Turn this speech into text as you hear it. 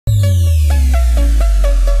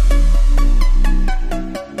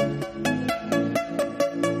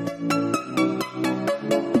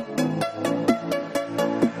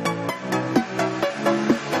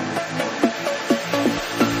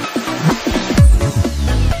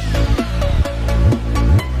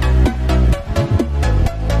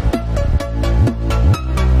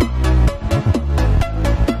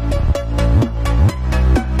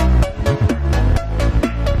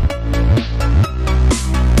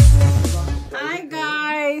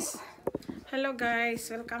Hello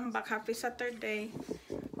guys, welcome back. Happy Saturday.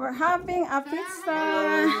 We're having a pizza.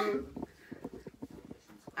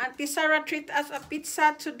 Auntie Sarah treat us a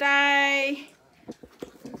pizza today.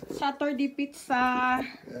 Saturday pizza.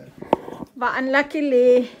 Yeah. But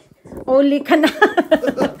unluckily, only ka na.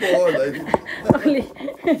 Poor lady. Only.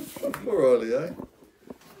 Poor Ollie, eh?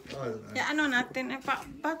 I don't know. Ya ano natin,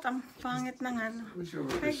 ba't ang pangit ng ano. What's your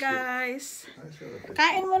Hi biscuit? guys. What's your biscuit?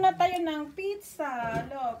 Kain muna tayo ng pizza.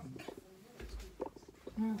 Look.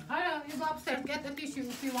 Hello, you go upstairs, get a tissue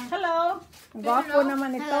if you want. Hello. Gwapo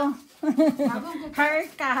naman ito.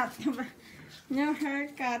 Haircut. New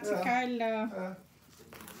haircut si Carlo.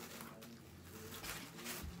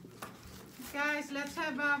 Guys, let's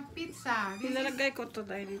have a pizza. Ilalagay ko to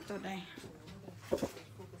dahil dito dahil.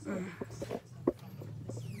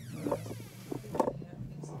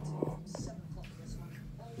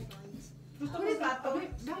 Gusto mo plato?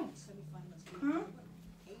 Hmm?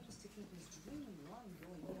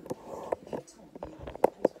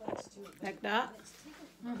 Like that?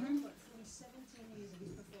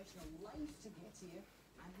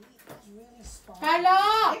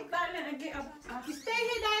 Hello! Darling, Stay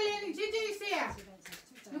here, darling. Gigi is here.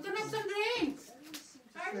 You can have some drinks.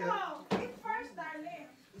 Carlo, eat first, darling.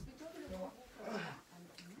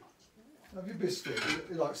 Have your biscuit.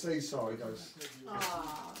 You like seaside, those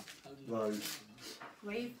loads.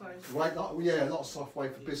 Wafers. Wait, like, yeah, not soft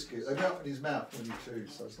wafer biscuit. They melt in his mouth when you chew,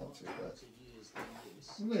 so it's not too bad.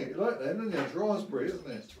 Isn't it? You like them, don't you? It's raspberry, isn't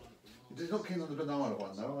it? You're not keen on the banana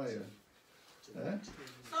one, though, are you? Yeah?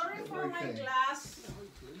 Sorry Not for very my keen. glass.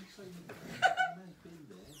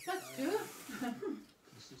 That's good.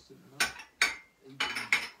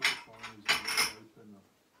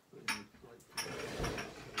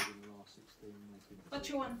 What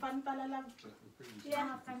you want? Fanta lalag?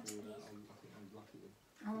 Yeah, Fanta.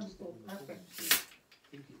 I want to go. Okay.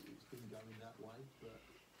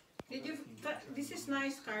 Did you? This is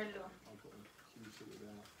nice, Carlo.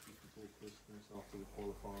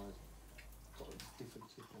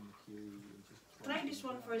 Try this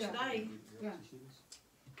one first, Dai. Yeah.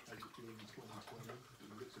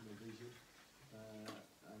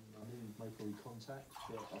 Make all contact,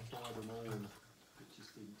 but I tried them all and it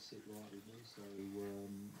just didn't sit right with me. So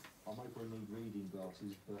I might probably need reading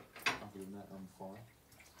glasses, but other than that, I'm fine.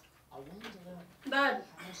 I wonder Dad.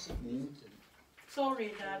 how significant.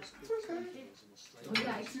 Sorry, Dad. Oh,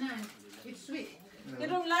 yeah, it's nice. It's sweet. You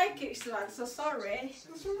don't like it, Islam, so sorry.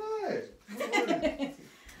 That's alright.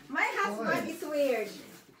 My husband is weird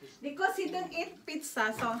because he don't eat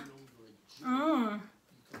pizza, so.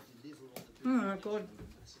 Good.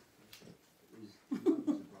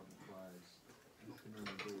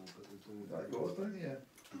 Like yours, don't you?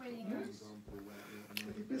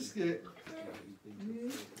 Have your biscuit.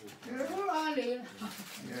 Poor Ollie.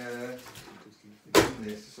 Yeah.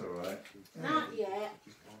 This is alright. Not yet.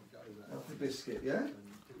 Have the biscuit, yeah?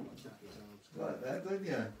 Like that, don't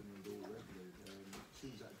you?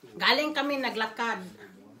 Galing kami naglakad.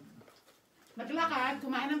 Naglakad,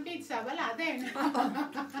 kumain ng pizza, wala din.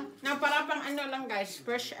 Na para pang ano lang guys,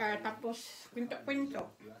 fresh air, tapos pinto-pinto.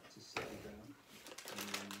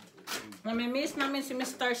 Namimiss namin si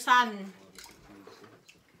Mr. Sun.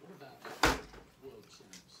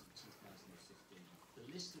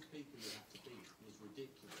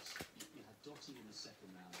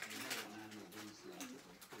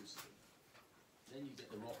 Then you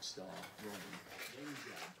get the rock star, Robin, then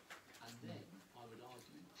Jack, and then I would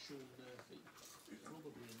argue Sean Murphy,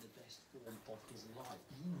 probably in the best form of his life.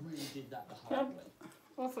 You really did that the hard way.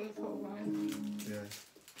 Hopefully for a while. Yeah.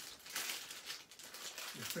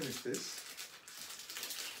 You finish this.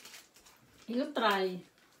 You try.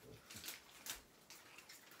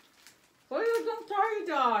 Why you don't try,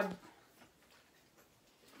 Dad?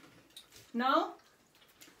 No?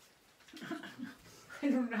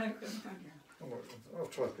 I don't like it. I'll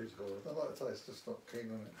try pizza. I like the taste, just not keen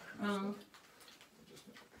on it. No.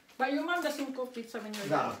 But your mom doesn't cook pizza when you're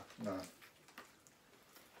No, no.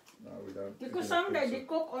 No, we don't. Because We don't someday pizza. they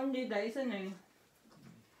cook only the, isn't it?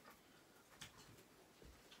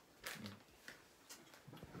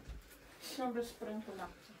 Sobrang spring ko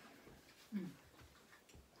lang.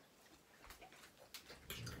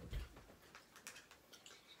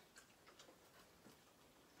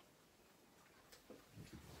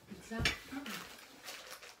 Pizza.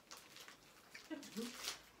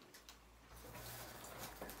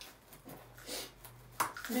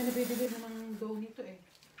 May nabibili naman dough nito eh.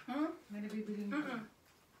 May nabibili nito.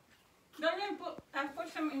 Darling, put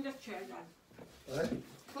some in the chair, Dad. Eh?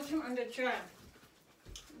 Put some in the chair.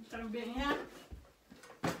 Sabi niya.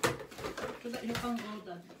 So that you can go,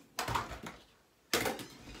 Dad.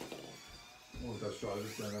 We'll go straight over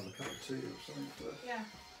to have a cup of tea or something first. Yeah.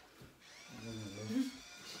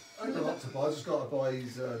 I got a lot to buy. I just got to buy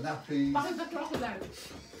his nappies, Bakit ba crocodile?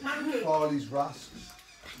 Farley's rusks,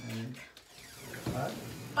 and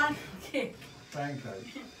Pancake.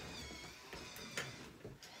 pancakes.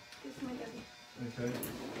 Kiss my daddy. Okay.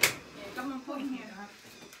 Yeah, come on, put in here.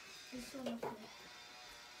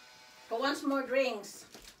 Who wants more drinks?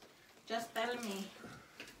 Just tell me.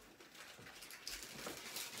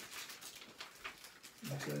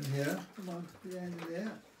 That's in here. Come on, put your hand in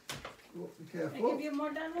there. Oh, be I careful. give you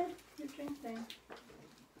more, darling. You drink then.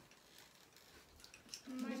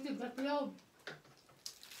 Still got love.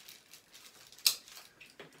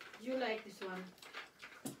 You like this one?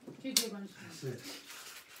 She did one. That's it.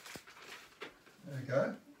 There you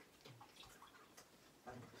go.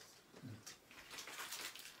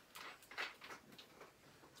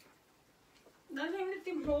 Darling, let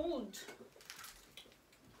him hold.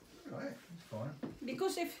 Right, it's fine.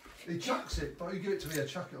 Because if... He chucks it, but you give it to me, I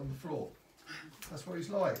chuck it on the floor. That's what he's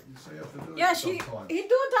like. So you have to do Yeah, it sometimes. he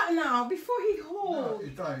do that now, before he No, hold. he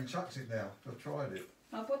don't. He chucks it now. I've tried it.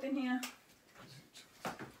 I'll put in here.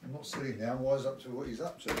 I'm not seeing now. Wise up to what he's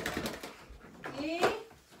up to. Eh?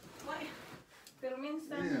 Why? Pero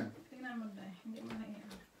minsan, Yeah. tingnan mo dahil, hindi mo na yan.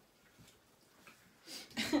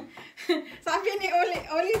 Sabi ni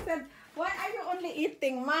Oli said, why are you only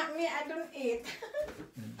eating? Me, I don't eat.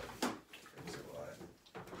 It's alright.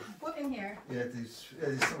 Put in here. You had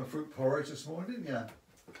some fruit porridge this morning, didn't you?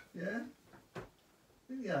 Yeah?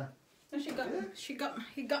 Didn't you? So Yeah.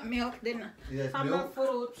 he got milk, then You had some more milk?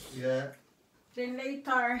 fruits. Yeah. Then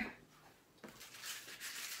later,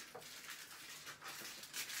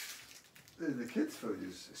 The kids' food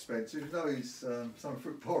is expensive. You know, he's some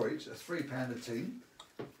fruit porridge, that's £3 a tin.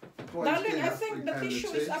 darling, I think the tissue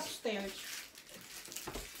is upstairs.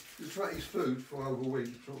 He's ate his food for over a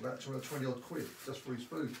week, for about 20 odd quid just for his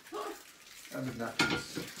food. And the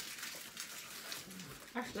napkins.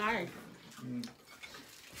 That's nice. Mm.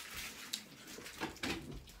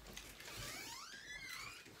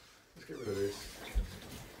 Let's get rid of this.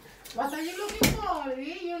 What are you looking for,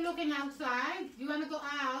 Lee? You're looking outside? You want to go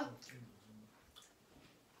out?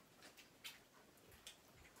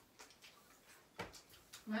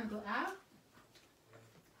 Want to go out?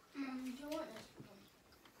 Do you want this one?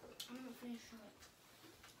 I'm not finished it.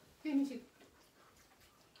 Finish it.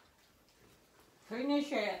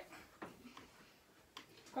 Finish it.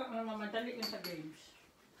 Kung ano madali yun sa games.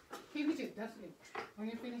 Finish it, that's it. When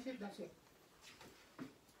you finish it, that's it.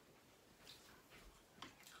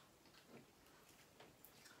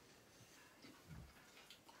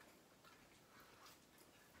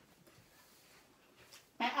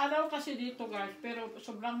 May araw kasi dito guys, pero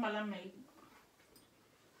sobrang malamig.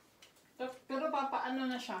 Pero papaano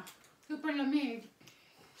na siya. Super lamig.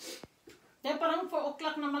 Kaya parang 4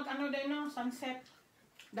 o'clock na mag-ano din no, sunset.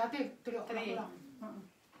 Dati, 3 o'clock 3. lang.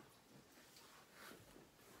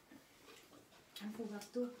 I forgot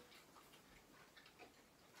to.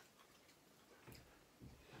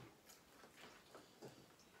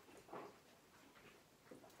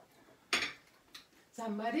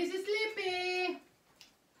 Somebody's sleepy.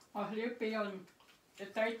 Oh, sleepy yun. The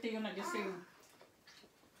 30 yung nagising.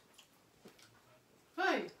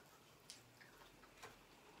 Hey.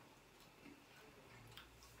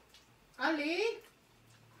 Ali,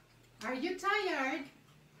 are you tired?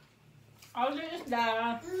 All is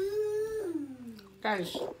the...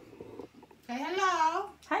 Guys. Say hello.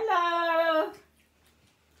 Hello!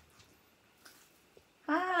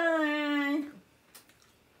 Hi!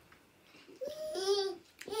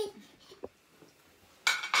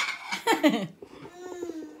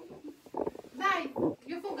 Dai,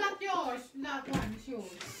 you forgot yours. That one is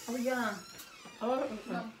yours. Oh yeah. Oh,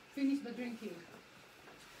 No, finish the drinking.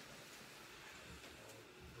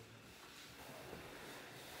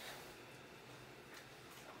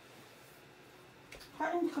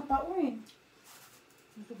 kain ka pa uwi.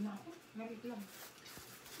 Busog na ako. Galit lang.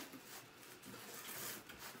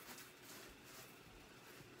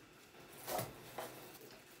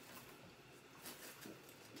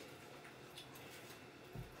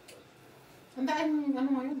 Ang daming, ano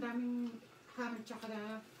ngayon, daming ham at saka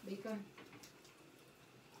bacon.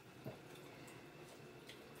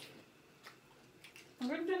 Ang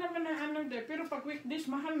ganda naman ng ano de, pero pag weekdays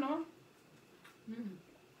mahal no?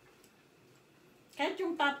 Kahit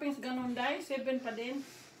yung toppings ganun dahil, 7 pa din.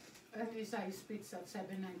 And isa is pizza at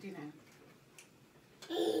 $7.99.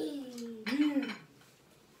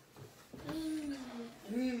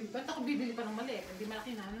 Ba't ako bibili pa ng mali? Hindi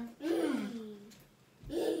malaki na, ano?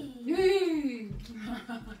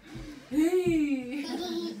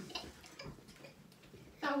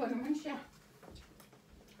 Tawa naman siya.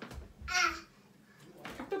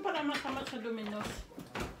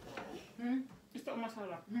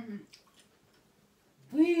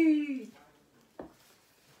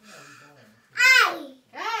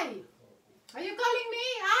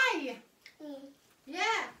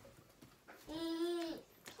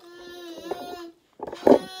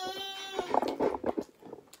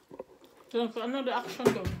 So, ano reaction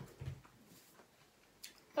doon?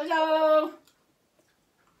 Hello!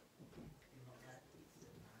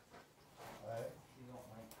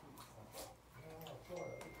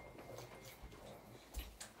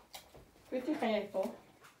 Pwede kaya ito?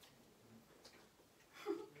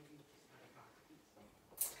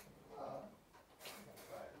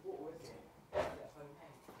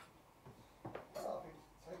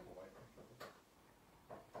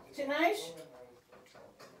 Is it nice?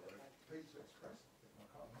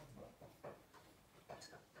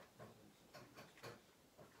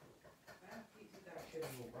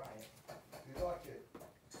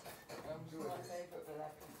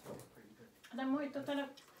 Alam mo, ito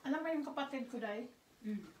talaga, alam mo yung kapatid ko, Day?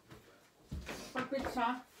 Pag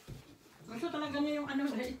pizza, gusto talaga niya yung ano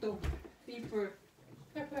na ito, paper.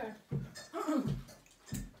 Pepper.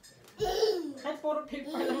 Kahit puro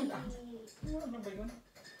paper lang daw. Ano ba yun?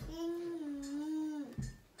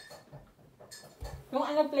 Yung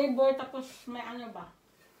ano flavor, tapos may ano ba?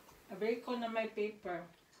 Bacon na may paper.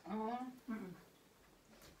 Oo.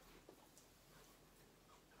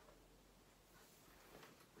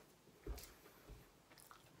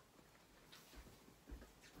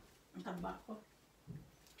 Ang taba ko.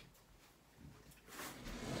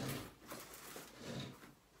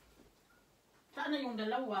 Saan na yung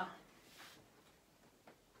dalawa?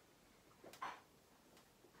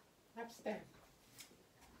 Upstairs.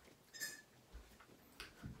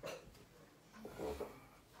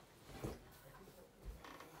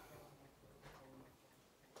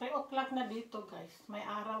 Three o'clock na dito, guys. May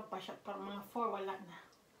araw pa siya. Para mga 4, wala na.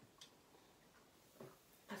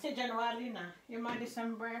 Kasi January na. Yung mga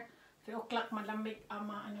December, 3 o'clock malamig.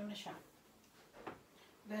 Ano na siya.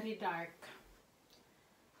 Very dark.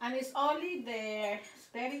 And it's only there. It's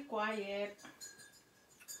very quiet.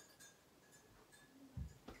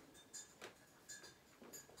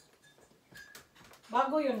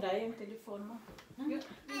 Bago yun, Day, yung telephone mo.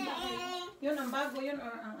 Yun ang bago yun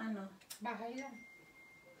or ang ano? Bahay lang.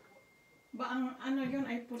 Ba ang ano yun,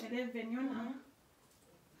 iPhone 11 yun ang?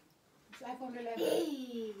 It's iPhone 11.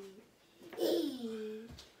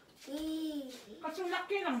 Kasi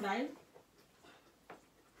laki lang, Day.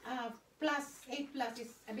 Plus, 8 plus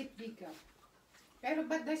is a bit bigger. Pero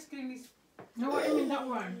but the screen is... No, I mean that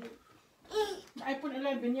one. The iPhone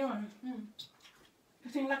 11 yun.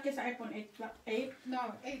 Kasi laki sa iPhone 8.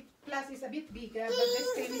 No, 8 plus is a bit bigger, but the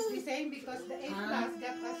screen is the same because the 8 plus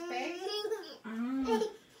got a space. Hey.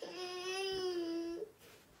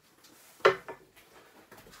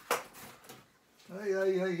 Why are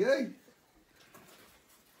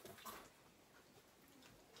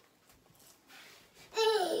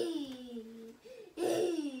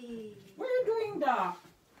you doing that?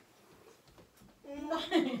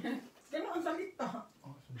 Gano'n ang salita.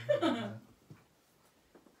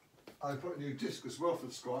 I put a new disc as well for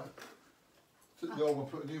the Sky. Took the old one,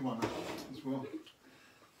 put a new one up as well.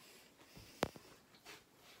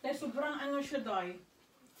 Dahil sobrang ano siya, Day.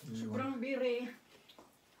 Sobrang biri.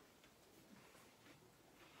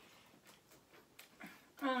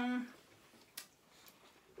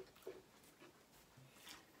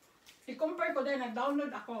 I-compare ko din,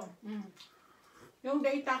 nag-download ako. Yung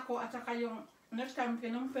data ko at saka yung next time,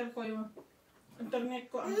 kinumpare ko yung internet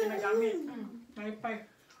ko ang ginagamit. Wi-Fi.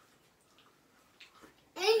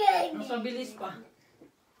 Mas mabilis pa.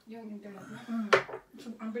 Yung internet na.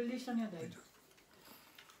 Ang bilis niya dahil.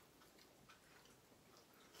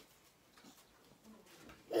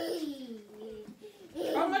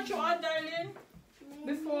 How much you add, darling?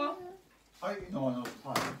 Before? 89 all the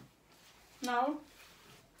time. Now?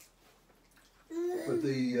 But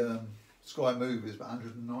the Sky Move is about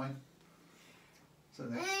 109. So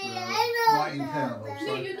an extra £19 or No,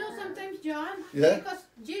 so. you know sometimes, John, Yeah? because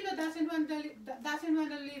Gino doesn't want to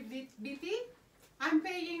live with BP. I'm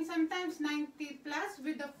paying sometimes 90 plus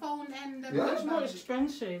with the phone and the Yeah? It's more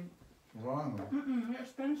expensive. Right.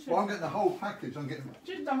 Expensive. Well, I'm getting the whole package. I'm getting.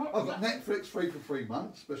 Just the whole, I've got Netflix free for 3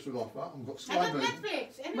 months, special offer. I've got I Sky got Move. Netflix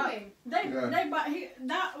anyway.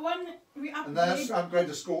 that one we And then upgrade. upgrade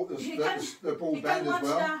the score, the He broadband can as watch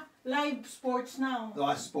well. the live sports now.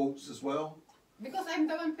 Live sports as well. Because I'm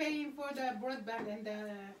the one paying for the broadband and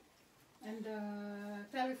the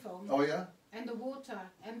telephone Oh yeah? and the water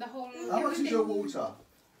and the whole. How much is your water?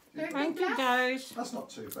 30 Thank you, plus? guys. That's not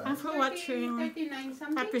too bad. Thanks for 30, watching. 39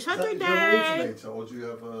 something. Happy Is that, do you have a Saturday. water meter or do you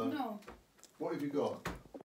have a... No, What have you got?